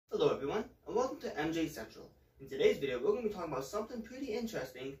Hello everyone, and welcome to MJ Central. In today's video, we're going to be talking about something pretty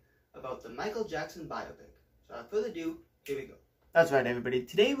interesting about the Michael Jackson biopic. So without further ado, here we go. That's right everybody,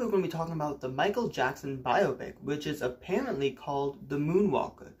 today we're going to be talking about the Michael Jackson biopic, which is apparently called The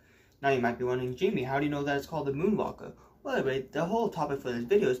Moonwalker. Now you might be wondering, Jamie, how do you know that it's called The Moonwalker? Well everybody, the whole topic for this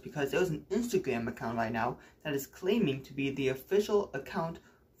video is because there's an Instagram account right now that is claiming to be the official account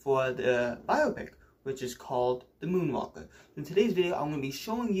for the biopic, which is called The Moonwalker. In today's video, I'm going to be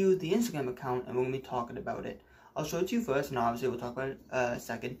showing you the Instagram account and we're going to be talking about it. I'll show it to you first and obviously we'll talk about it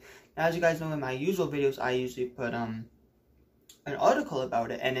second. Now, as you guys know, in my usual videos, I usually put an article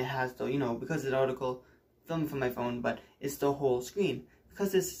about it, and it has the, because it's an article filmed from my phone, but it's the whole screen.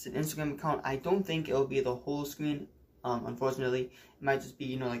 Because this is an Instagram account, I don't think it'll be the whole screen, unfortunately. It might just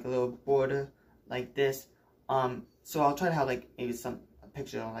be, like a little border like this. So I'll try to have maybe a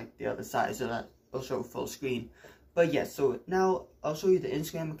picture on the other side so that it'll show full screen. But yes, so now I'll show you the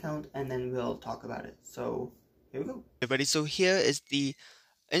Instagram account and then we'll talk about it. So here we go. Everybody, so here is the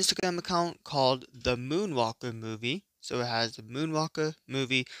Instagram account called The Moonwalker Movie. So it has The Moonwalker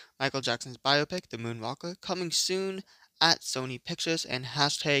Movie, Michael Jackson's biopic, The Moonwalker, coming soon at Sony Pictures, and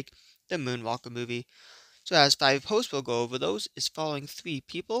hashtag The Moonwalker Movie. So it has 5 posts. We'll go over those. It's following 3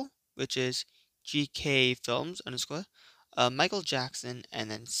 people, which is GK Films _ Michael Jackson, and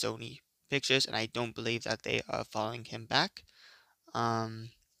then Sony Pictures, and I don't believe that they are following him back.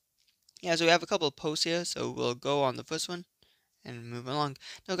 Yeah, so we have a couple of posts here, so we'll go on the first one and move along.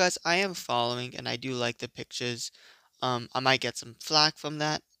 Now guys, I am following and I do like the pictures. I might get some flack from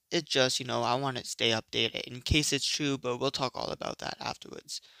that. It's just, I want to stay updated in case it's true, but we'll talk all about that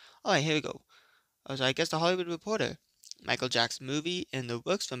afterwards. Alright, here we go. So I guess The Hollywood Reporter. Michael Jackson movie in the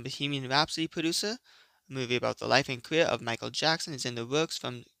works from Bohemian Rhapsody producer. A movie about the life and career of Michael Jackson is in the works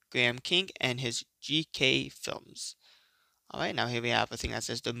from Graham King and his GK Films. Alright, now here we have a thing that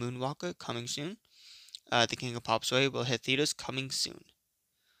says The Moonwalker coming soon. The King of Pop story will hit theaters coming soon.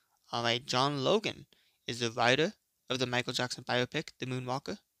 Alright, John Logan is the writer of the Michael Jackson biopic, The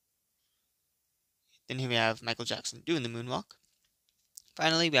Moonwalker. Then here we have Michael Jackson doing the moonwalk.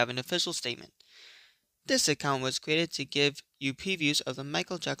 Finally, we have an official statement. This account was created to give you previews of the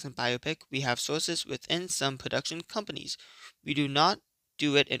Michael Jackson biopic. We have sources within some production companies. We do not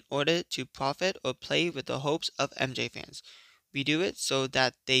do it in order to profit or play with the hopes of MJ fans. We do it so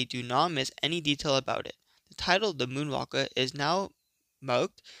that they do not miss any detail about it. The title The Moonwalker is now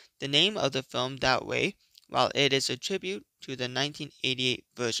marked the name of the film that way, while it is a tribute to the 1988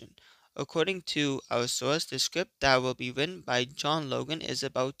 version. According to our source, the script that will be written by John Logan is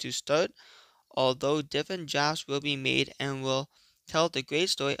about to start, although different drafts will be made, and will tell the great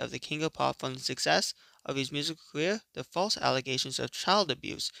story of the King of Pop from the success of his musical career, the false allegations of child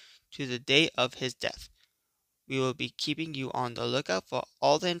abuse, to the day of his death. We will be keeping you on the lookout for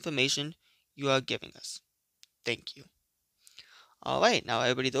all the information you are giving us. Thank you. Alright, now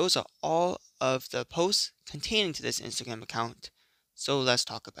everybody, those are all of the posts containing to this Instagram account. So let's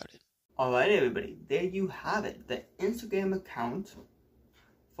talk about it. Alright everybody, there you have it. The Instagram account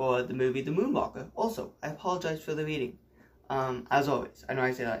for the movie The Moonwalker. Also, I apologize for the reading. As always, I know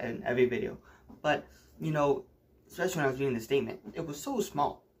I say that in every video. But, especially when I was reading the statement, it was so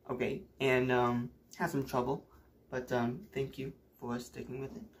small, okay? And, had some trouble. But, thank you for sticking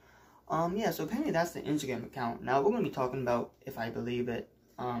with it. Yeah, so apparently that's the Instagram account. Now, we're going to be talking about if I believe it.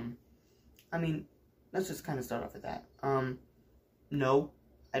 Let's just kind of start off with that. No,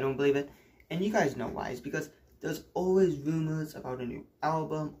 I don't believe it. And you guys know why. It's because there's always rumors about a new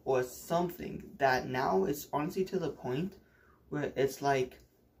album or something that now it's honestly to the point where it's like,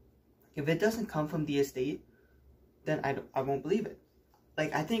 if it doesn't come from the estate, then I won't believe it.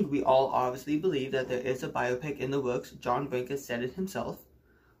 I think we all obviously believe that there is a biopic in the works. John Brinker said it himself.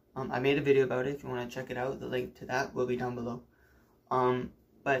 I made a video about it. If you want to check it out, the link to that will be down below.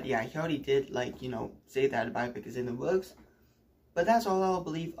 But yeah, he already did, say that a biopic is in the works. But that's all I'll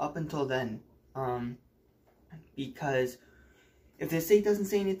believe up until then. Because if the estate doesn't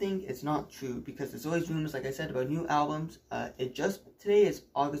say anything, it's not true. Because there's always rumors, like I said, about new albums. Today is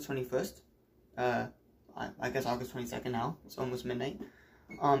August 21st. I guess August 22nd now. It's almost midnight.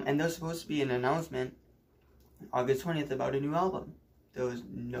 And there's supposed to be an announcement August 20th about a new album. There was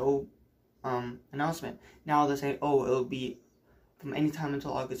no announcement. Now they're saying, oh, it'll be from any time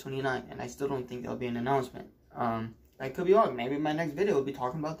until August 29th. And I still don't think there'll be an announcement. I could be wrong. Maybe my next video will be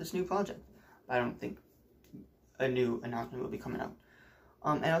talking about this new project. But I don't think a new announcement will be coming out.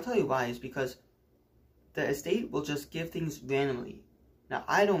 And I'll tell you why. Is because the estate will just give things randomly. Now,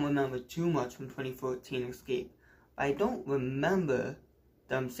 I don't remember too much from 2014 Escape. But I don't remember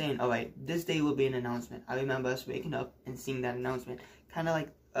them saying, alright, this day will be an announcement. I remember us waking up and seeing that announcement. Kind of like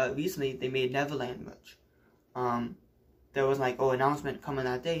recently they made Neverland merch. There was like, oh, announcement coming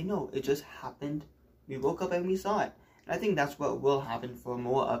that day. No, it just happened. We woke up and we saw it. And I think that's what will happen for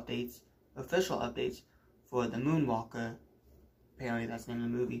more updates, official updates, for the Moonwalker. Apparently that's the name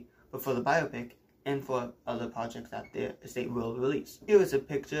of the movie. But for the biopic, and for other projects that the estate will release. Here is a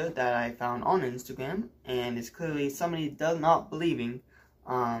picture that I found on Instagram, and it's clearly somebody does not believing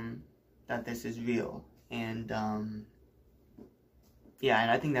that this is real. And yeah, and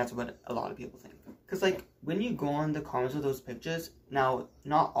I think that's what a lot of people think. Because like, when you go on the comments of those pictures, now,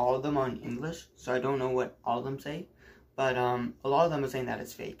 not all of them are in English, so I don't know what all of them say, but a lot of them are saying that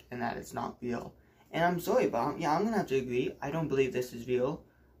it's fake, and that it's not real. And I'm sorry, but yeah, I'm gonna have to agree, I don't believe this is real.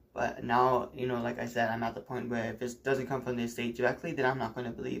 But now, you know, like I said, I'm at the point where if this doesn't come from the estate directly, then I'm not going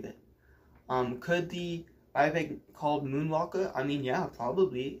to believe it. Could the biopic called Moonwalker? I mean, yeah,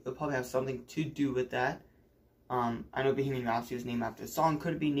 probably. It'll probably have something to do with that. I know Bohemian Rhapsody was named after a song.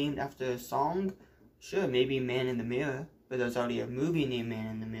 Could it be named after a song? Sure, maybe Man in the Mirror. But there's already a movie named Man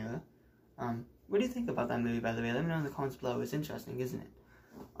in the Mirror. What do you think about that movie, by the way? Let me know in the comments below. It's interesting, isn't it?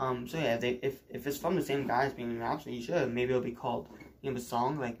 So yeah, if it's from the same guy as Bohemian Rhapsody, sure, maybe it'll be called, you know, a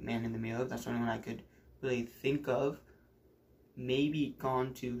song like Man in the Mirror. That's the only one I could really think of. Maybe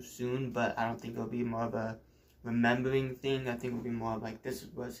Gone Too Soon, but I don't think it'll be more of a remembering thing. I think it'll be more of like, this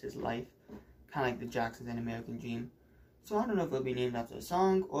was his life. Kind of like the Jacksons and American Dream. So I don't know if it'll be named after a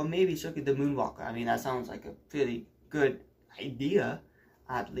song, or maybe it should be The Moonwalker. I mean, that sounds like a pretty good idea,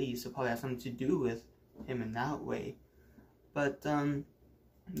 at least. It'll probably have something to do with him in that way. But,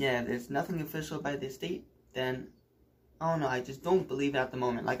 yeah, there's nothing official by the estate, then I don't know, I just don't believe it at the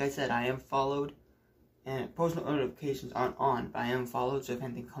moment. Like I said, I am followed, and post notifications aren't on, but I am followed, so if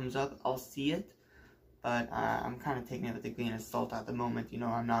anything comes up, I'll see it. But I'm kind of taking it with a grain of salt at the moment. You know,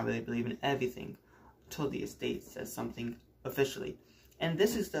 I'm not really believing everything until the estate says something officially. And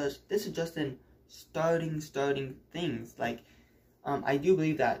this is just in starting things. Like, I do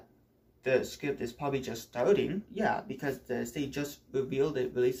believe that the script is probably just starting, yeah, because the estate just revealed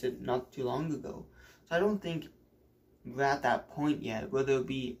it, released it not too long ago. So I don't think we're at that point yet where there'll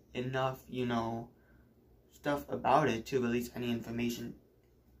be enough, you know, stuff about it to release any information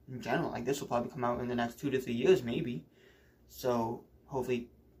in general. Like, this will probably come out in the next 2 to 3 years, maybe. So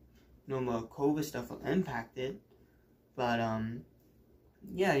hopefully no more COVID stuff will impact it. But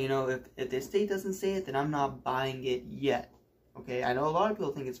yeah, you know, if the estate doesn't say it, then I'm not buying it yet. Okay, I know a lot of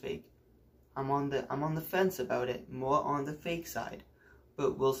people think it's fake. I'm on the fence about it, more on the fake side,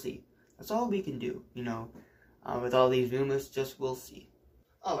 but we'll see. That's all we can do, you know, with all these rumors, just we'll see.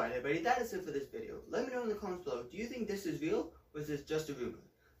 Alright everybody, that is it for this video. Let me know in the comments below, do you think this is real, or is this just a rumor?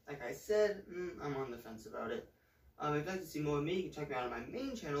 Like I said, I'm on the fence about it. If you'd like to see more of me, you can check me out on my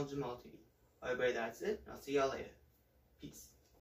main channel, Jamal TV. Alright everybody, that's it, I'll see y'all later. Peace.